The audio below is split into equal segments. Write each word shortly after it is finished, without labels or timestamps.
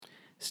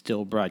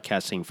Still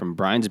broadcasting from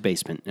Brian's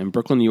basement in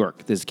Brooklyn, New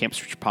York. This is the Campus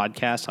Preacher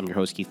Podcast. I'm your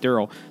host, Keith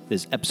Durrell.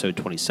 This is episode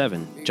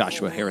 27,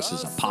 Joshua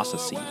Harris's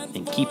Apostasy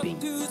and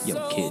Keeping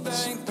Young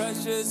Kids.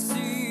 Precious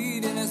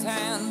seed in his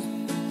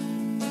hand,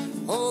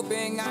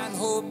 hoping and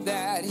hope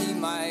that he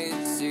might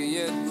see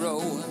it grow.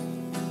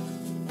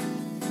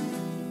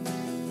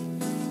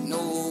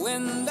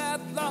 Knowing that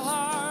the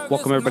harvest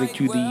Welcome, everybody,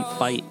 to the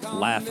Fight,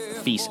 Laugh,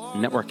 Feast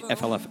Network,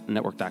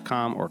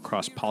 FLFnetwork.com or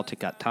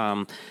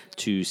crosspolitic.com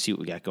to see what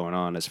we got going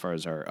on as far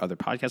as our other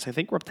podcasts. I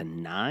think we're up to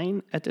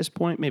 9 at this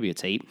point. Maybe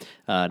it's 8.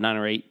 9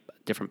 or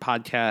 8 different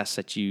podcasts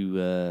that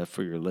you,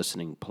 for your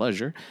listening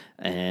pleasure.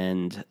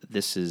 And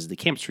this is the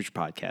Campus Preacher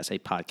Podcast, a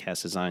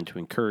podcast designed to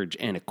encourage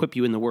and equip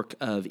you in the work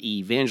of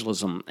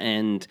evangelism.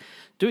 And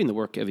doing the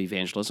work of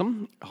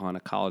evangelism on a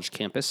college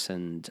campus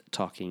and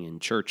talking in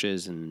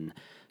churches and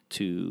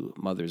to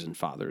mothers and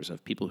fathers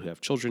of people who have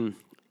children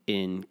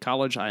in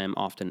college, I am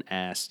often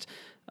asked,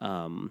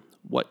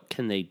 what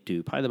can they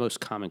do? Probably the most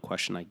common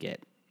question I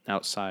get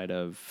outside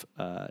of,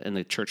 in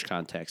the church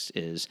context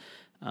is,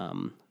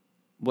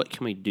 what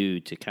can we do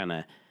to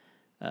kind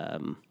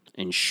of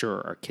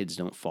ensure our kids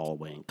don't fall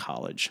away in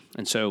college?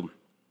 And so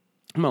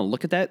I'm going to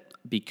look at that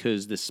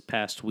because this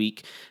past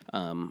week, I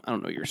don't know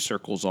what your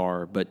circles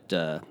are, but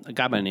a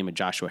guy by the name of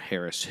Joshua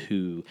Harris,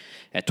 who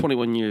at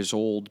 21 years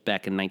old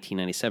back in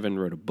 1997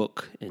 wrote a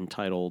book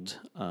entitled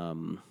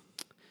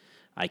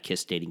I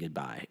Kissed Dating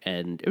Goodbye.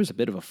 And it was a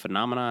bit of a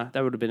phenomena.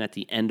 That would have been at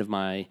the end of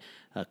my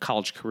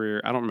college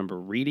career. I don't remember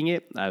reading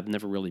it. I've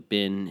never really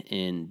been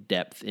in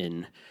depth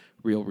in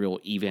real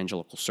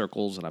evangelical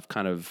circles, and I've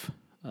kind of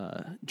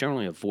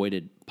generally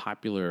avoided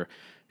popular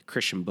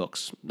Christian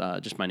books.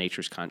 Just my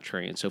nature is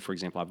contrarian. So, for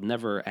example, I've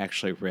never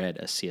actually read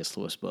a C.S.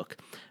 Lewis book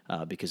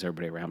because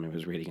everybody around me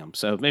was reading them.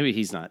 So maybe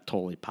he's not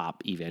totally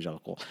pop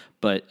evangelical.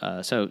 But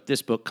so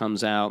this book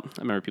comes out.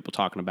 I remember people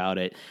talking about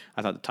it.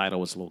 I thought the title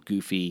was a little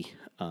goofy.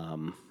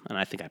 And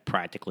I think I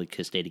practically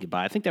kissed dating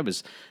goodbye. I think that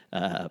was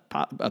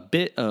a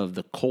bit of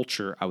the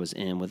culture I was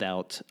in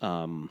without,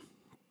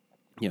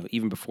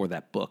 even before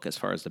that book, as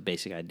far as the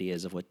basic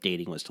ideas of what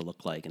dating was to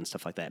look like and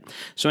stuff like that.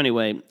 So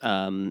anyway,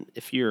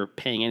 if you're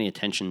paying any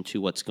attention to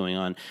what's going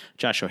on,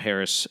 Joshua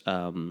Harris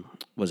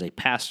was a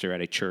pastor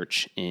at a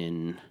church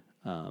in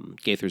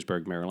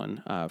Gaithersburg,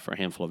 Maryland, for a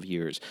handful of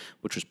years,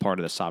 which was part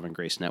of the Sovereign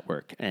Grace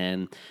Network.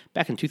 And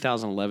back in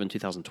 2011,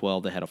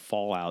 2012, they had a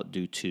fallout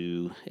due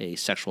to a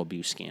sexual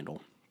abuse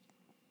scandal.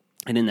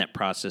 And in that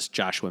process,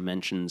 Joshua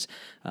mentions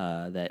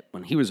that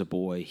when he was a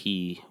boy,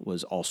 he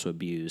was also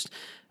abused.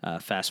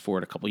 Fast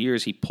forward a couple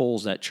years, he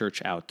pulls that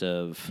church out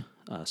of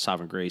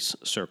Sovereign Grace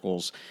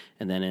circles.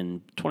 And then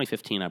in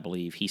 2015, I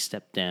believe, he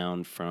stepped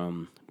down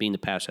from being the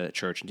pastor of that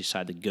church and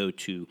decided to go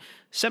to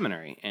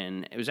seminary.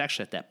 And it was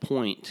actually at that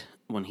point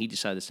when he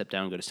decided to step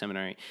down and go to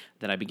seminary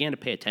that I began to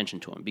pay attention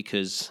to him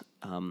because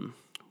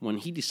when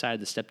he decided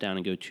to step down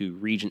and go to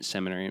Regent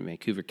Seminary in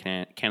Vancouver,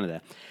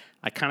 Canada,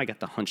 I kind of got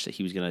the hunch that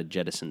he was going to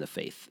jettison the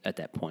faith at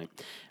that point.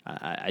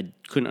 I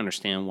couldn't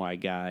understand why a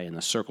guy in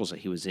the circles that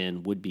he was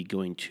in would be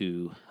going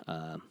to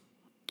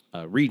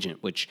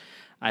Regent, which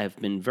I have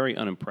been very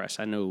unimpressed.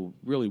 I know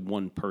really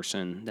one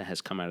person that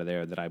has come out of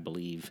there that I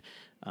believe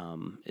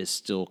is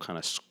still kind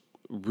of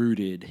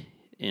rooted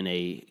in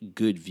a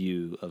good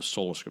view of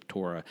sola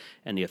scriptura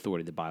and the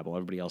authority of the Bible.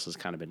 Everybody else has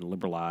kind of been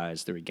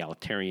liberalized. They're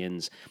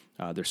egalitarians.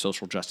 They're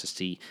social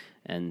justice-y.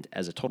 And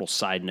as a total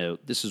side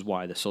note, this is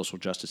why the social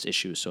justice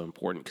issue is so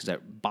important, because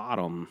at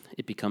bottom,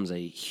 it becomes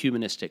a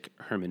humanistic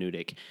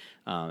hermeneutic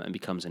and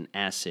becomes an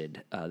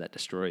acid that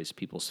destroys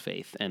people's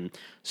faith. And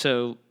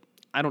so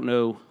I don't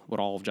know what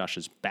all of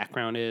Josh's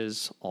background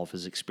is, all of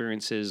his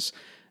experiences,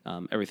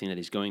 everything that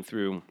he's going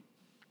through.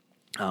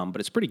 But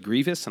it's pretty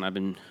grievous, and I've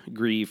been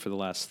grieved for the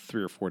last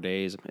 3 or 4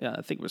 days.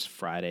 I think it was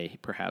Friday,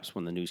 perhaps,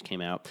 when the news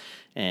came out.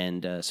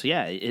 And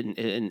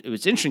it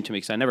was interesting to me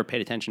because I never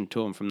paid attention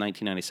to him from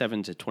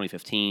 1997 to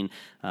 2015.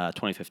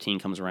 2015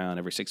 comes around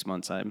every 6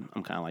 months. I'm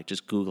kind of like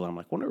just Google. I'm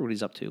like, wonder what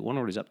he's up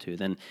to.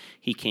 Then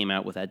he came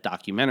out with that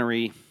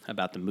documentary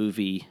about the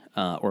movie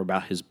or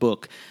about his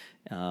book,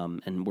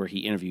 and where he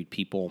interviewed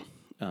people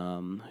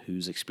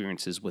whose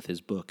experiences with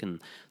his book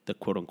and the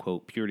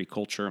quote-unquote purity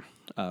culture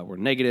were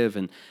negative,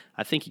 and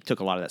I think he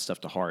took a lot of that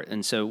stuff to heart.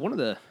 And so one of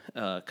the,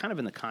 kind of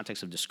in the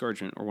context of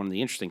discouragement, or one of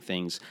the interesting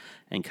things,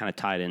 and kind of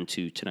tied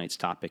into tonight's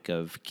topic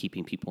of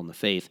keeping people in the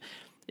faith,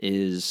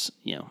 is,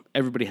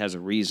 everybody has a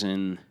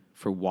reason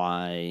for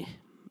why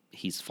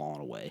he's fallen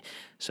away.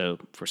 So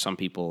for some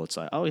people, it's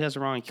like, oh, he has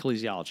the wrong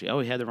ecclesiology. Oh,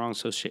 he had the wrong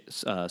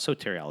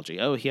soteriology.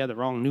 Oh, he had the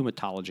wrong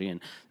pneumatology.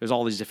 And there's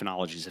all these different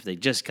ologies. If they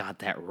just got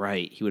that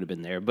right, he would have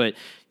been there. But,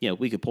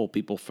 we could pull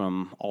people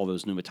from all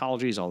those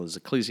pneumatologies, all those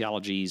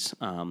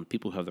ecclesiologies,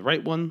 people who have the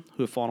right one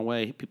who have fallen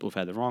away, people who've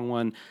had the wrong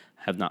one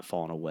have not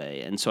fallen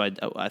away. And so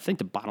I think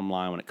the bottom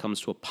line when it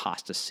comes to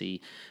apostasy,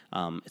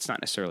 it's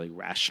not necessarily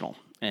rational.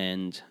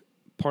 And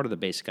part of the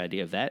basic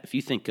idea of that, if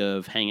you think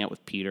of hanging out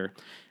with Peter,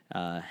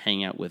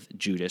 hang out with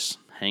Judas,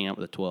 hang out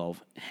with the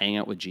 12, hang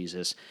out with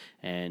Jesus,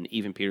 and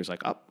even Peter's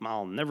like, "Oh,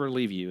 I'll never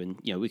leave you."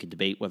 And we could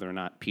debate whether or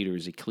not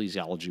Peter's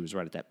ecclesiology was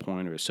right at that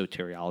point, or his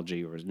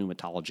soteriology, or his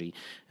pneumatology,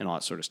 and all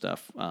that sort of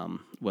stuff.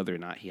 Whether or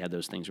not he had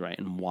those things right,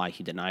 and why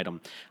he denied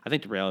them. I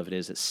think the reality of it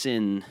is that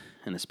sin,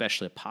 and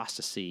especially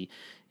apostasy,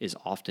 is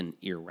often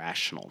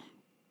irrational.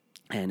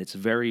 And it's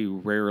very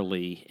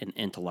rarely an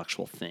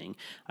intellectual thing.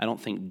 I don't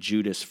think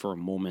Judas for a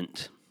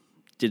moment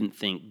didn't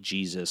think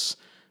Jesus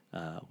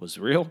was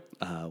real,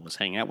 was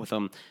hanging out with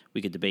him.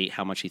 We could debate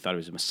how much he thought he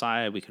was a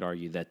Messiah. We could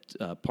argue that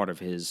part of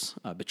his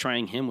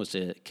betraying him was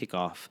to kick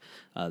off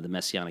the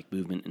Messianic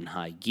movement in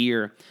high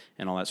gear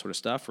and all that sort of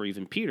stuff. Or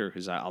even Peter,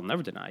 who's, "I'll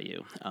never deny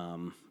you."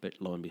 But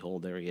lo and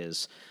behold, there he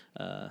is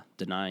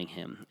denying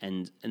him.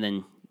 And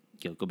then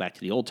go back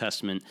to the Old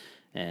Testament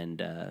and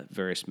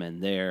various men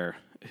there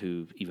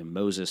who, even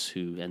Moses,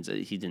 he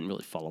didn't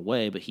really fall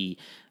away, but he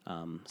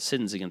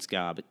sins against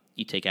God. But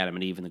you take Adam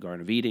and Eve in the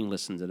Garden of Eden,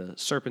 listen to the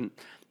serpent.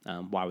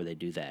 Why would they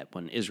do that?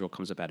 When Israel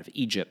comes up out of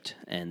Egypt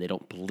and they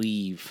don't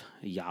believe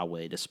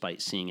Yahweh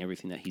despite seeing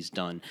everything that he's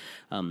done.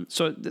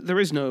 So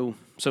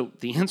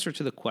the answer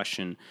to the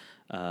question,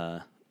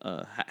 how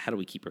do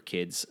we keep our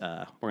kids?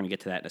 We're going to get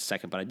to that in a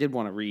second, but I did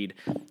want to read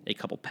a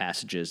couple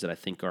passages that I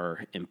think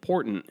are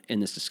important in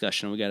this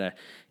discussion. We got to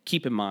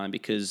keep in mind,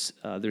 because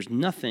there's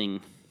nothing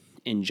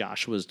in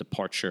Joshua's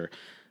departure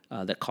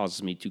that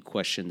causes me to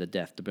question the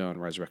death, the burial,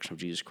 and resurrection of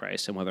Jesus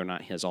Christ, and whether or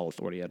not he has all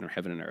authority under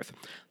heaven and earth.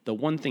 The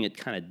one thing it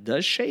kind of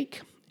does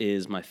shake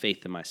is my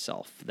faith in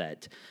myself,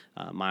 that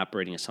my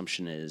operating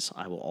assumption is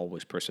I will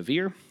always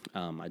persevere.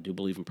 I do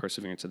believe in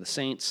perseverance of the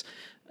saints,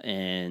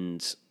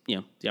 and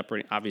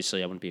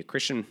obviously I wouldn't be a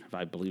Christian if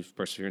I believe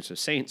perseverance of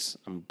saints.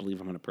 I believe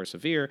I'm going to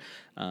persevere,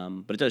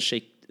 but it does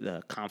shake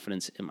the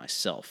confidence in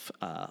myself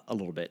a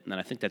little bit. And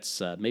I think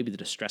that's maybe the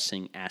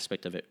distressing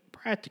aspect of it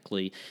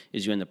practically,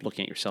 is you end up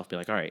looking at yourself, be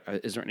like, all right,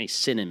 is there any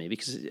sin in me?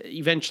 Because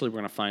eventually we're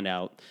going to find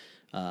out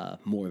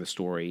more of the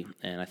story,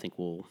 and I think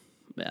we'll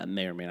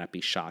may or may not be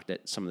shocked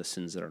at some of the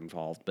sins that are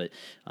involved. But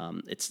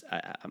I'm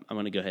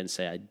going to go ahead and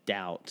say I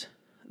doubt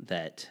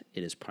that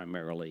it is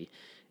primarily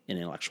an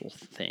intellectual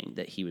thing,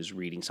 that he was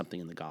reading something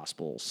in the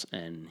Gospels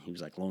and he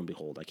was like, lo and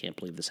behold, I can't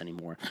believe this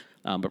anymore.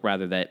 But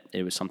rather that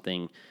it was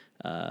something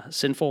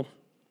sinful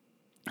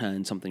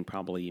and something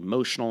probably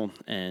emotional.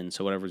 And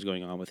so whatever's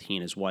going on with he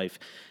and his wife,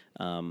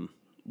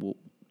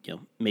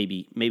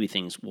 maybe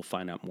things we'll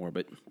find out more,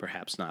 but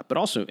perhaps not. But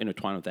also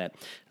intertwined with that,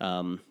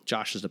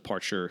 Josh's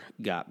departure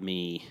got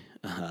me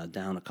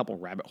down a couple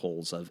rabbit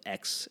holes of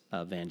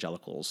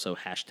ex-evangelicals, so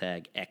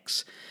hashtag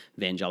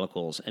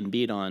ex-evangelicals, and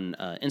be it on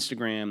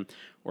Instagram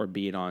or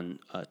be it on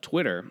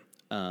Twitter,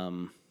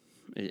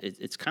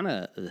 it's kind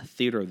of the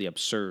theater of the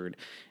absurd,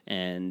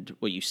 and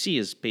what you see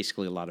is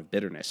basically a lot of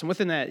bitterness. And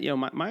within that,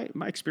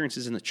 my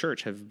experiences in the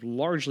church have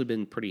largely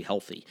been pretty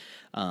healthy.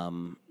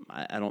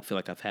 I don't feel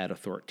like I've had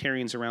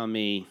authoritarians around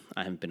me.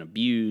 I haven't been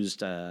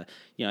abused. I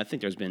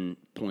think there's been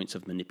points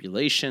of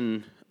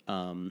manipulation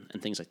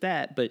and things like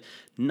that, but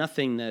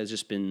nothing that has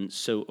just been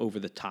so over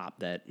the top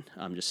that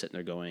I'm just sitting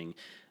there going,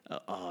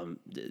 I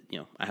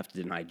have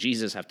to deny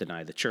Jesus, have to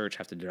deny the church,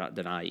 have to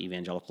deny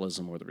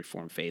evangelicalism or the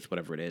Reformed faith,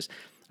 whatever it is.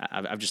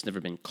 I've just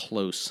never been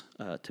close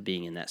to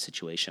being in that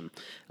situation.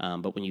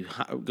 But when you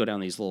go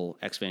down these little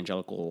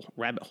ex-evangelical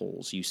rabbit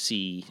holes, you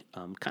see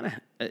kind of,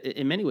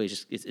 in many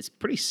ways, it's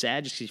pretty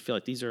sad just because you feel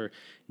like these are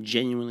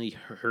genuinely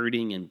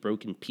hurting and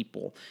broken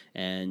people.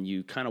 And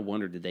you kind of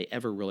wonder, did they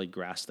ever really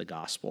grasp the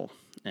gospel?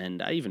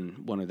 And I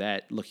even wonder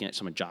that looking at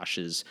some of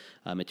Josh's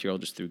material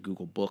just through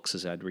Google Books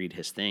as I'd read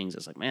his things.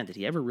 It's like, man, did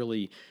he ever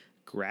really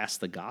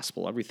grasp the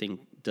gospel? Everything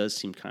does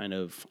seem kind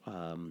of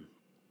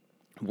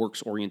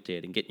works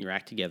oriented and getting your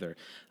act together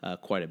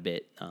quite a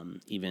bit.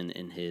 Even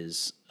in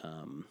his,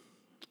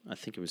 I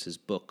think it was his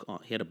book.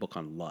 He had a book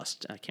on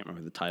lust. I can't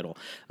remember the title.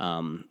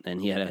 And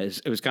he had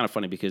it was kind of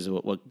funny because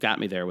what got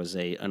me there was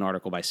an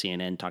article by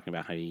CNN talking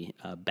about how he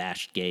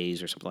bashed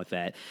gays or something like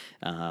that.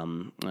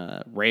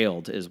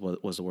 Railed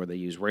was the word they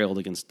used. Railed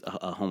against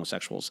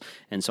homosexuals.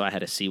 And so I had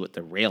to see what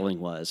the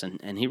railing was.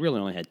 And he really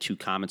only had two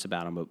comments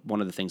about him. But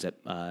one of the things that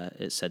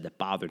it said that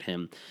bothered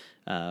him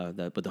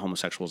with the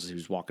homosexuals, he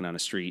was walking down the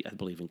street, I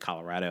believe in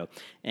Colorado,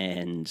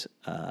 and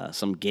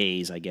some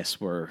gays, I guess,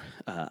 were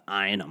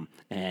eyeing him,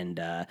 and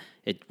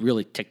it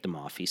really ticked him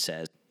off, he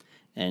says.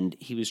 And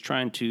he was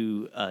trying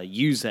to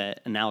use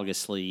that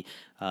analogously,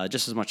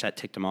 just as much that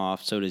ticked him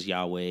off, so does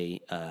Yahweh,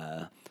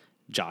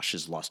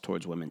 Josh's lust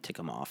towards women tick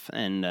him off.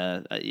 And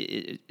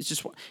it's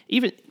just,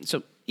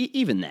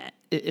 even that,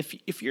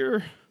 if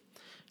you're,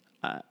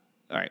 all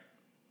right,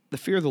 the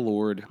fear of the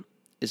Lord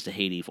is to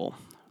hate evil.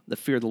 The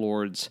fear of the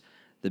Lord's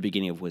the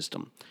beginning of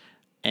wisdom.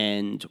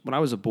 And when I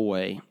was a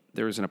boy,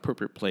 there was an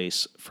appropriate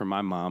place for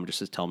my mom just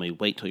to tell me,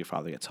 wait till your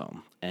father gets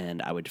home.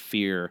 And I would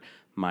fear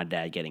my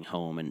dad getting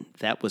home. And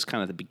that was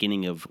kind of the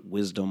beginning of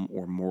wisdom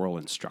or moral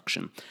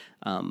instruction.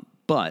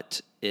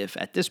 But if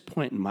at this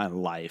point in my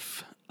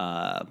life,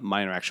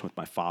 my interaction with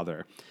my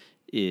father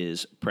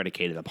is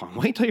predicated upon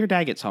wait till your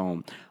dad gets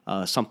home,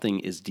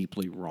 something is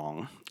deeply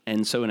wrong.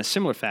 And so in a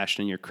similar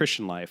fashion in your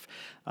Christian life,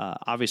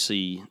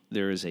 obviously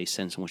there is a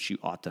sense in which you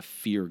ought to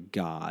fear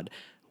God,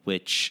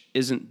 which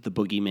isn't the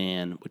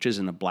boogeyman, which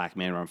isn't a black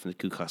man running from the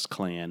Ku Klux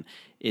Klan.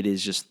 It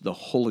is just the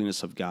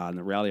holiness of God and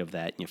the reality of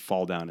that, and you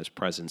fall down in his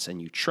presence and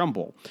you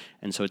tremble.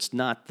 And so it's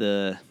not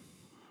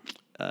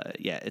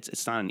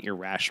it's not an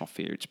irrational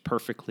fear. It's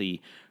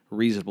perfectly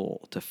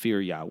reasonable to fear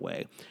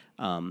Yahweh.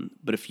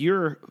 But if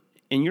you're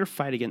in your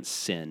fight against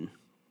sin,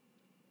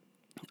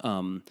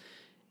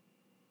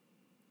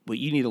 what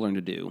you need to learn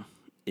to do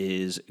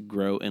is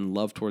grow in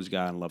love towards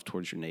God and love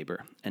towards your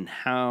neighbor. And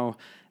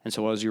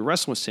so as you're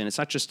wrestling with sin, it's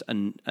not just,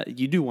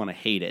 you do want to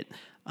hate it,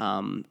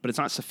 but it's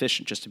not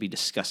sufficient just to be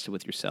disgusted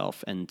with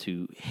yourself and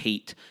to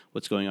hate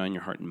what's going on in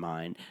your heart and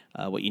mind.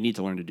 What you need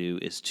to learn to do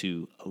is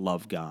to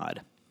love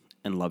God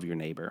and love your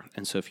neighbor.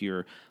 And so if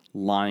you're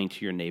lying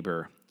to your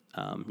neighbor,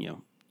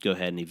 go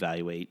ahead and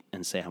evaluate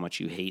and say how much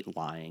you hate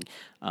lying.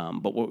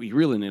 But what you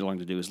really need to learn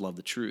to do is love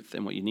the truth.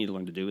 And what you need to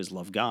learn to do is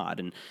love God.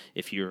 And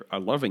if you're a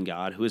loving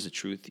God who is the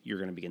truth, you're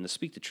going to begin to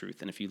speak the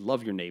truth. And if you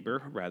love your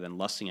neighbor rather than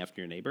lusting after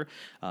your neighbor,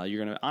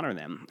 you're going to honor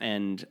them.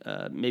 And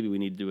maybe we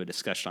need to do a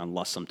discussion on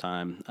lust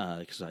sometime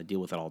because I deal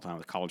with it all the time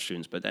with college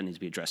students, but that needs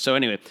to be addressed. So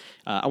anyway,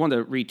 I wanted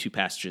to read two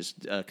passages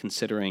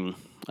considering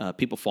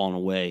people falling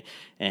away.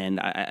 And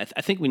I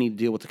think we need to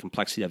deal with the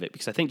complexity of it,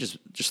 because I think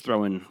just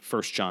throwing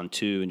 1 John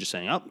 2 and just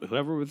saying,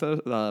 whoever with us,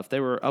 if they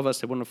were of us,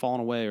 they wouldn't have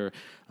fallen away, or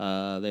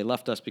they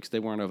left us because they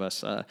weren't of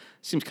us,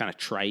 seems kind of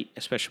trite,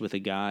 especially with a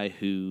guy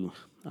who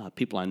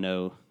people I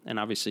know, and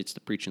obviously it's the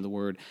preaching of the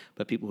word,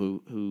 but people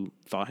who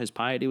thought his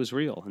piety was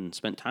real and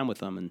spent time with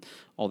them and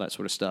all that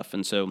sort of stuff.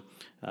 And so,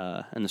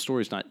 and the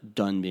story's not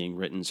done being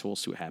written, so we'll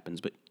see what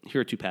happens. But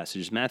here are two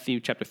passages. Matthew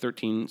chapter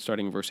 13,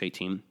 starting in verse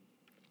 18.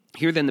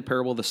 Hear then the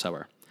parable of the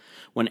sower.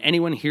 When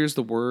anyone hears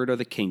the word of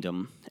the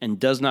kingdom and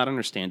does not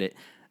understand it,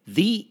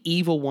 the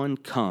evil one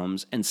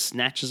comes and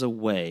snatches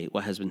away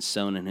what has been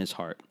sown in his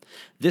heart.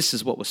 This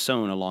is what was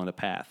sown along the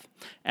path.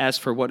 As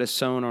for what is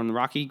sown on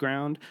rocky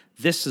ground,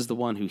 this is the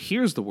one who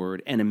hears the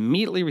word and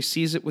immediately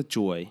receives it with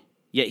joy,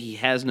 yet he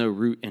has no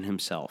root in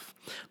himself,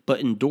 but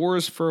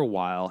endures for a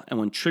while, and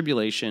when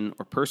tribulation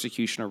or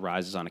persecution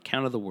arises on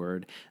account of the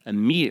word,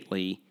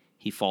 immediately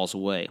he falls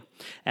away.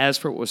 As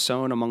for what was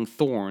sown among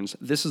thorns,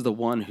 this is the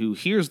one who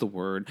hears the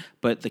word,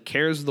 but the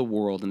cares of the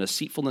world and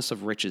deceitfulness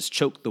of riches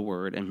choke the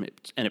word, and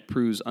it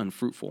proves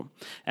unfruitful.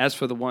 As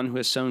for the one who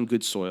has sown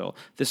good soil,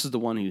 this is the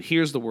one who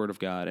hears the word of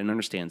God and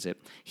understands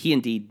it. He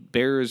indeed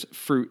bears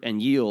fruit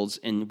and yields,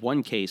 in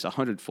one case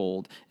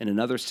 100-fold, in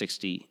another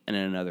 60, and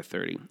in another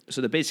 30.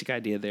 So the basic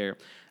idea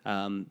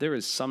there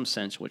is some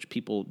sense in which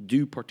people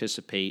do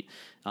participate,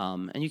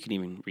 and you can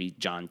even read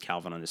John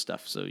Calvin on this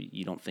stuff, so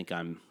you don't think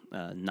I'm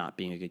not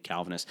being a good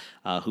Calvinist,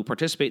 who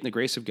participate in the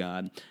grace of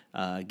God,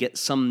 get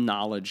some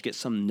knowledge, get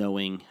some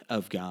knowing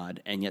of God,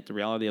 and yet the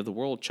reality of the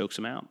world chokes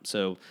them out.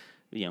 So,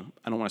 I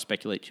don't want to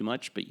speculate too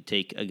much, but you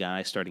take a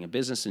guy starting a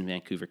business in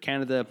Vancouver,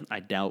 Canada. I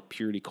doubt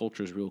purity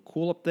culture is real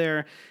cool up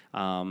there.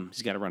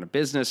 He's got to run a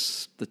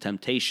business. The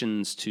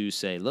temptations to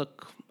say,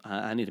 look,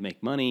 I need to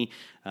make money.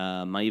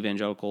 My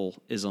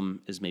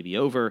evangelicalism is maybe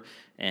over,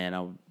 and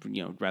I'll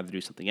rather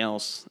do something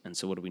else. And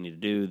so what do we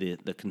need to do?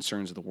 The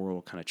concerns of the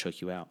world kind of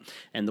choke you out.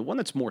 And the one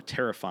that's more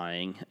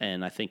terrifying,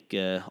 and I think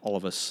all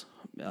of us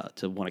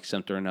to one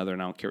extent or another,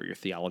 and I don't care what your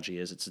theology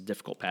is, it's a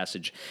difficult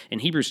passage. In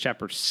Hebrews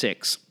chapter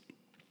 6,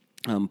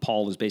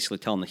 Paul is basically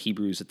telling the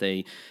Hebrews that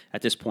they,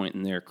 at this point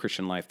in their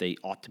Christian life, they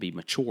ought to be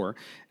mature,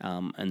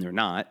 and they're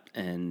not,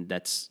 and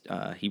that's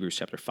Hebrews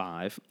chapter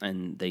 5,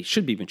 and they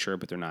should be mature,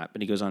 but they're not.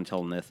 But he goes on to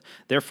tell them this: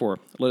 therefore,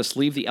 let us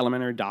leave the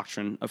elementary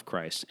doctrine of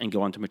Christ and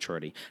go on to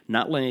maturity,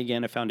 not laying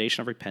again a foundation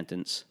of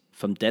repentance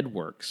from dead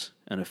works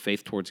and of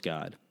faith towards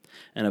God,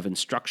 and of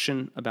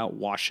instruction about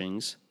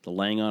washings, the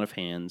laying on of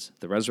hands,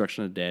 the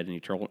resurrection of the dead, and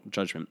eternal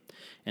judgment.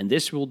 And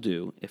this we'll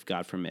do if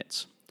God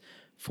permits.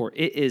 For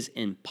it is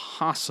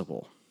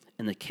impossible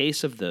in the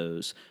case of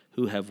those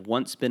who have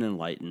once been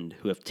enlightened,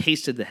 who have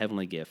tasted the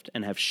heavenly gift,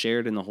 and have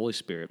shared in the Holy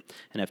Spirit,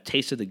 and have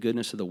tasted the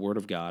goodness of the Word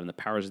of God and the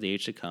powers of the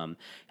age to come,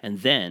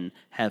 and then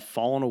have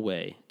fallen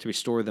away, to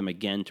restore them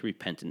again to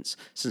repentance,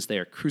 since they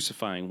are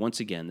crucifying once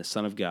again the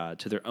Son of God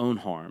to their own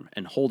harm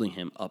and holding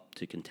him up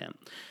to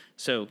contempt.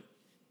 So,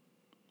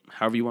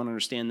 however you want to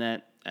understand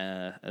that,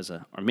 as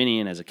an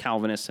Arminian, as a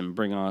Calvinist, and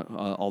bring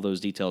all those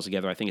details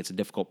together, I think it's a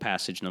difficult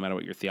passage no matter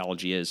what your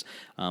theology is,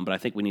 but I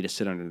think we need to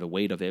sit under the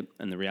weight of it,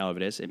 and the reality of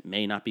it is it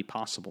may not be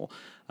possible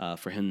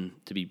for him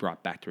to be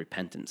brought back to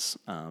repentance,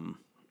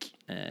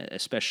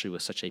 especially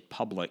with such a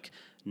public,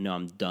 no,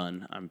 I'm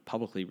done, I'm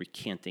publicly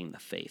recanting the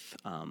faith.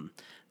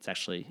 It's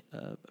actually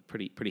a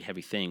pretty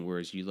heavy thing,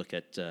 whereas you look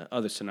at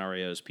other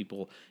scenarios,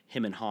 people,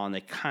 him and Han,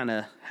 they kind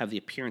of have the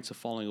appearance of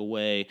falling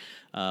away,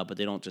 but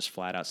they don't just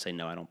flat out say,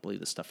 no, I don't believe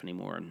this stuff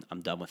anymore, and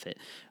I'm done with it.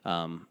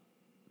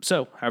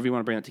 So, however you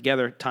want to bring it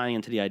together, tying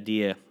into the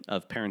idea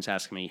of parents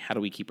asking me, how do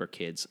we keep our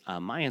kids?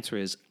 My answer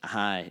is,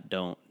 I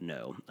don't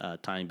know.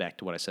 Tying back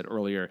to what I said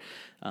earlier,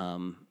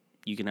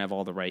 you can have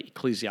all the right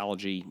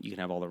ecclesiology, you can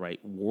have all the right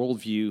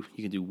worldview, you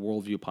can do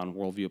worldview upon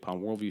worldview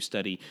upon worldview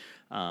study,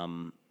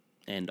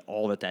 and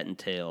all that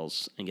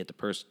entails, and get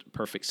the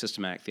perfect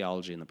systematic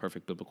theology and the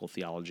perfect biblical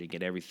theology,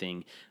 get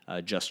everything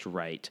just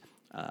right,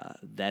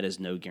 that is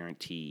no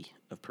guarantee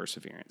of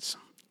perseverance.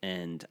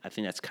 And I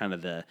think that's kind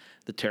of the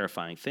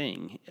terrifying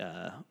thing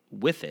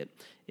with it,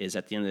 is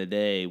at the end of the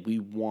day, we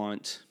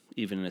want,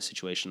 even in a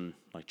situation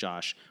like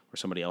Josh or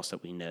somebody else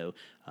that we know,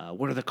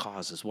 what are the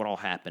causes? What all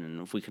happened?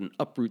 And if we can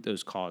uproot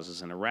those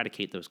causes and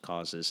eradicate those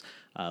causes,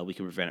 we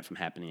can prevent it from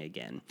happening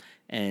again.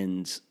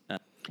 And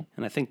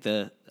I think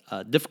the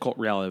difficult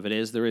reality of it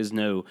is there is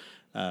no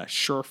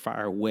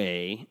surefire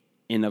way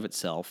in of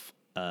itself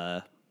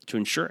to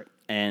ensure it.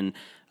 And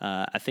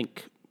I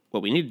think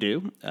what we need to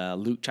do,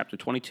 Luke chapter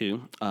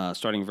 22,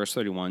 starting in verse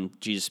 31,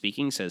 Jesus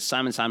speaking says,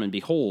 "Simon, Simon,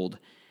 behold,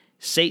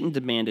 Satan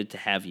demanded to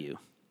have you,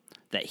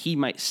 that he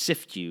might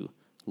sift you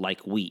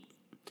like wheat.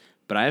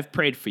 But I have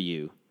prayed for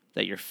you,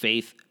 that your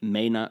faith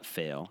may not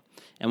fail.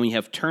 And when you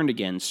have turned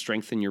again,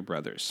 strengthen your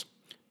brothers."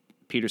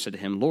 Peter said to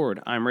him, "Lord,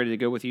 I am ready to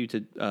go with you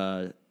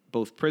to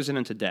both prison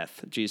and to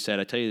death." Jesus said,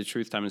 "I tell you the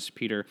truth, Thomas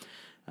Peter,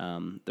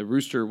 the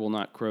rooster will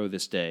not crow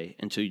this day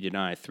until you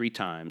deny 3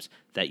 times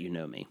that you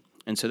know me."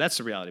 And so that's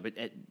the reality.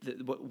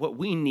 But what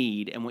we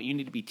need, and what you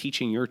need to be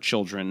teaching your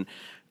children,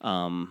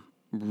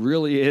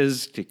 really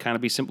is, to kind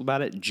of be simple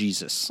about it,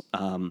 Jesus.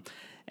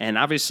 And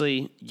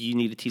obviously, you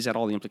need to tease out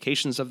all the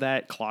implications of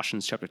that.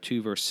 Colossians chapter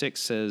 2, verse 6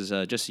 says,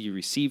 "Just as you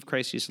received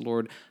Christ Jesus the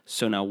Lord,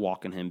 so now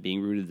walk in him, being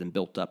rooted and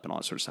built up," and all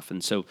that sort of stuff.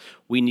 And so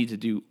we need to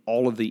do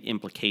all of the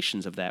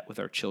implications of that with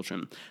our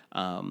children,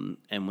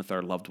 and with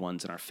our loved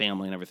ones and our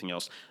family and everything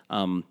else.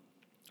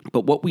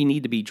 But what we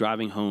need to be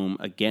driving home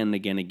again and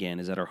again and again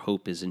is that our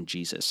hope is in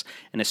Jesus.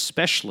 And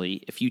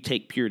especially if you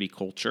take purity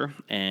culture,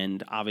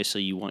 and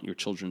obviously you want your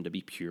children to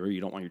be pure,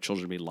 you don't want your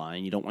children to be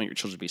lying, you don't want your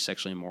children to be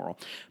sexually immoral,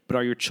 but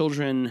are your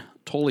children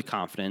totally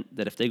confident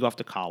that if they go off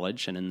to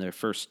college and in their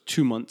first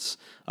 2 months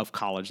of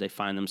college they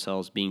find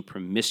themselves being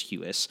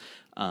promiscuous,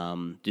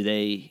 do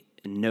they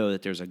know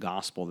that there's a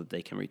gospel that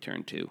they can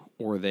return to?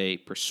 Or are they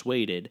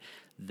persuaded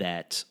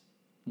that,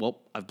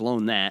 well, I've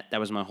blown that. That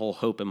was my whole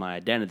hope and my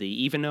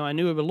identity. Even though I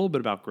knew a little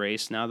bit about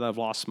grace, now that I've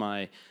lost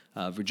my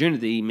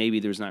virginity, maybe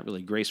there's not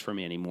really grace for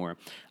me anymore.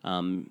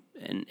 And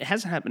it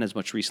hasn't happened as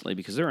much recently,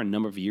 because there are a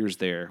number of years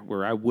there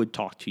where I would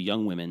talk to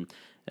young women,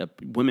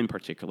 women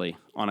particularly,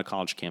 on a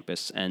college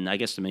campus. And I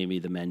guess maybe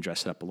the men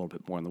dress it up a little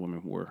bit more and the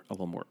women were a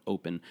little more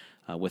open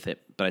with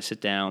it. But I sit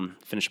down,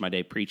 finish my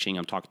day preaching,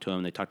 I'm talking to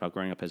them, they talk about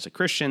growing up as a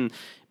Christian,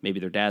 maybe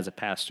their dad's a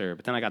pastor,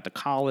 but then I got to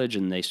college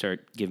and they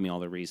start giving me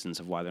all the reasons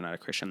of why they're not a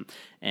Christian.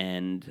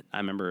 And I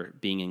remember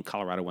being in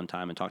Colorado one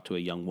time and talked to a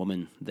young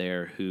woman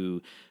there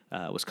who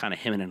was kind of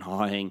hemming and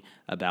hawing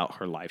about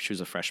her life. She was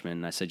a freshman,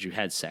 and I said, "You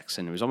had sex,"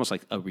 and it was almost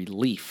like a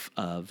relief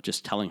of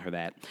just telling her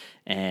that.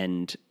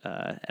 And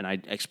I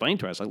explained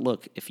to her, I was like,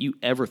 "Look, if you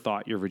ever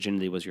thought your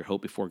virginity was your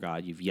hope before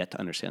God, you've yet to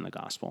understand the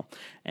gospel."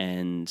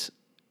 And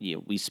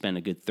we spent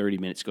a good 30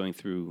 minutes going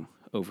through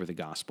over the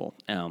gospel.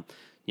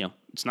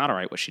 It's not all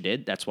right what she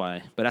did. That's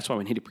why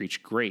we need to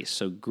preach grace.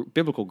 So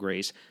biblical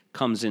grace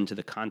comes into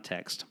the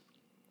context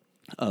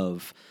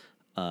of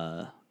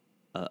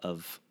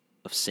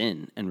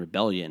sin and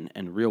rebellion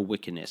and real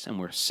wickedness, and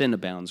where sin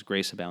abounds,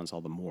 grace abounds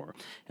all the more.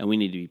 And we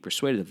need to be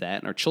persuaded of that,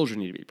 and our children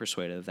need to be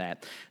persuaded of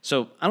that.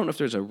 So I don't know if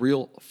there's a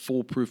real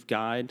foolproof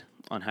guide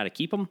on how to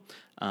keep them,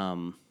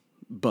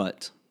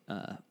 but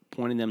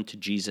pointing them to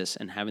Jesus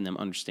and having them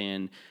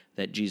understand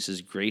that Jesus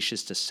is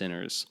gracious to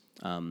sinners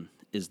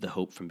is the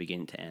hope from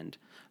beginning to end.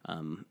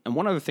 And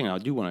one other thing I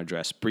do want to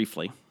address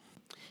briefly,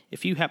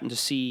 if you happen to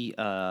see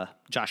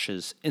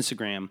Josh's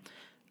Instagram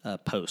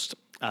post,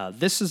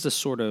 this is the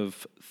sort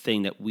of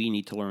thing that we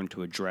need to learn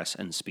to address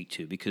and speak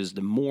to, because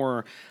the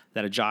more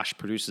that a Josh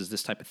produces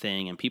this type of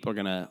thing and people are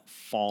going to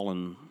fall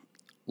in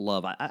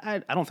love,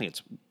 I don't think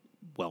it's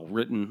well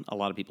written. A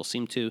lot of people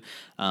seem to,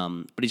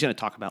 but he's going to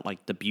talk about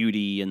like the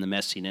beauty and the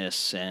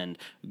messiness and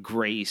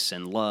grace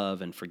and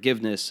love and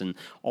forgiveness and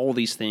all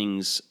these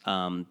things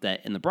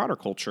that in the broader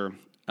culture,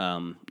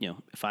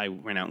 if I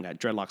went out and got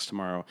dreadlocks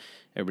tomorrow,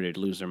 everybody would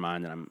lose their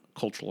mind that I'm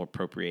cultural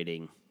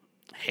appropriating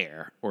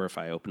hair, or if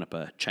I open up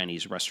a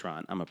Chinese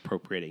restaurant, I'm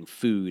appropriating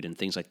food and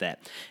things like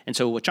that. And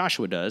so what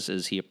Joshua does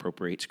is he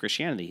appropriates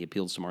Christianity. He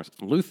appeals to Martin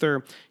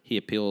Luther, he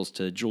appeals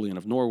to Julian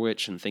of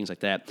Norwich and things like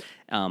that.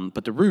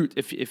 But the root,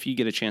 if you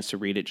get a chance to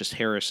read it, just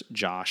Harris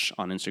Josh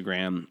on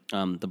Instagram,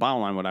 the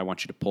bottom line, what I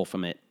want you to pull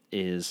from it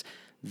is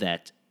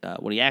that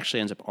what he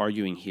actually ends up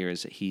arguing here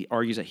is that he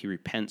argues that he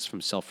repents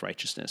from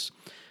self-righteousness.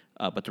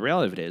 But the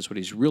reality of it is, what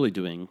he's really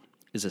doing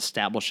is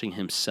establishing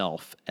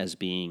himself as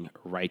being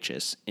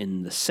righteous,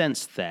 in the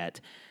sense that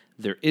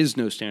there is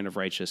no standard of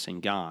righteousness in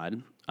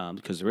God,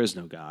 because there is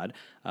no God,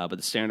 but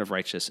the standard of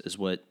righteousness is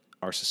what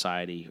our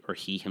society, or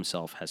he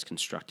himself, has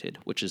constructed,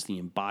 which is the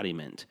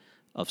embodiment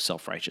of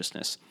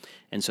self-righteousness.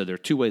 And so there are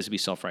 2 ways to be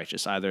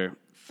self-righteous: either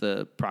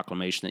the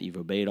proclamation that you've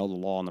obeyed all the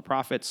law and the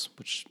prophets,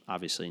 which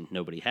obviously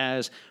nobody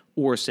has,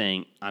 or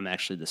saying, I'm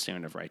actually the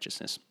standard of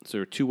righteousness. So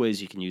there are 2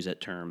 ways you can use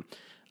that term.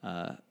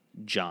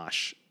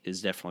 Josh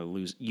is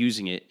definitely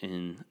using it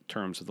in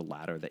terms of the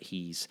latter, that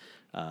he's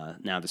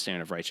now the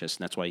standard of righteousness,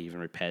 and that's why he even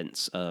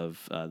repents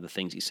of the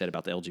things he said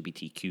about the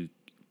LGBTQ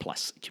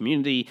plus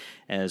community,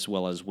 as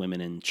well as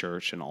women in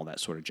church and all that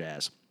sort of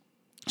jazz.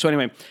 So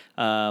anyway,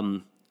 how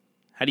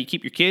do you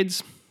keep your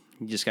kids?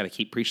 You just got to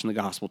keep preaching the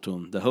gospel to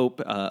them. The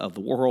hope of the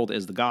world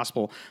is the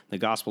gospel. The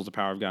gospel is the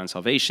power of God and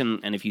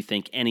salvation. And if you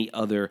think any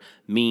other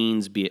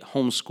means, be it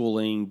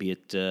homeschooling, be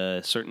it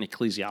certain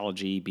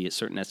ecclesiology, be it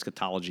certain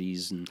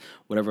eschatologies and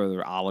whatever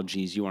other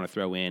ologies you want to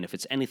throw in, if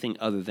it's anything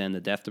other than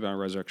the death, burial,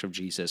 and resurrection of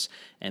Jesus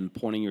and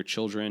pointing your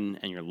children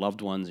and your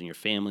loved ones and your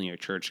family and your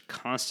church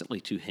constantly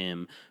to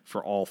him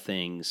for all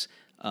things,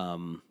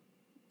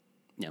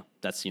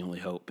 that's the only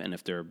hope. And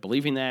if they're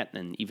believing that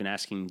and even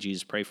asking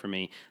Jesus, pray for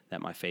me,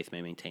 that my faith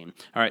may maintain.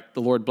 All right,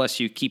 the Lord bless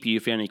you, keep you.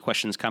 If you have any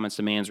questions, comments,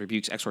 demands,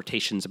 rebukes,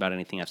 exhortations about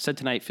anything I've said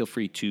tonight, feel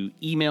free to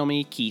email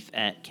me,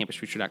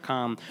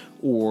 keith@campuspreacher.com,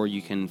 or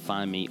you can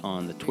find me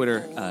on the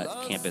Twitter,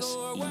 Campus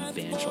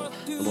Evangel.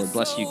 The Lord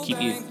bless you,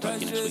 keep you. Talk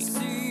to you next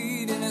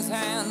week. In his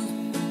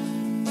hand,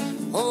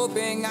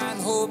 hoping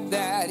and hope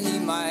that he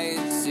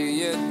might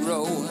see it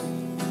grow.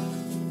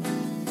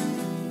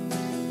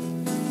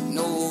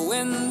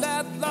 Knowing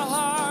that the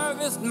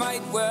harvest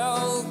might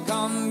well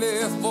come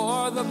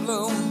before the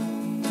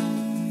bloom,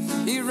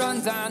 he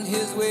runs on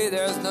his way,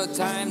 there's no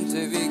time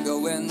to be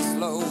going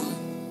slow.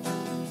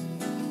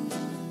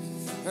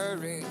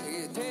 Hurry,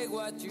 take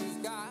what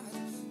you've got.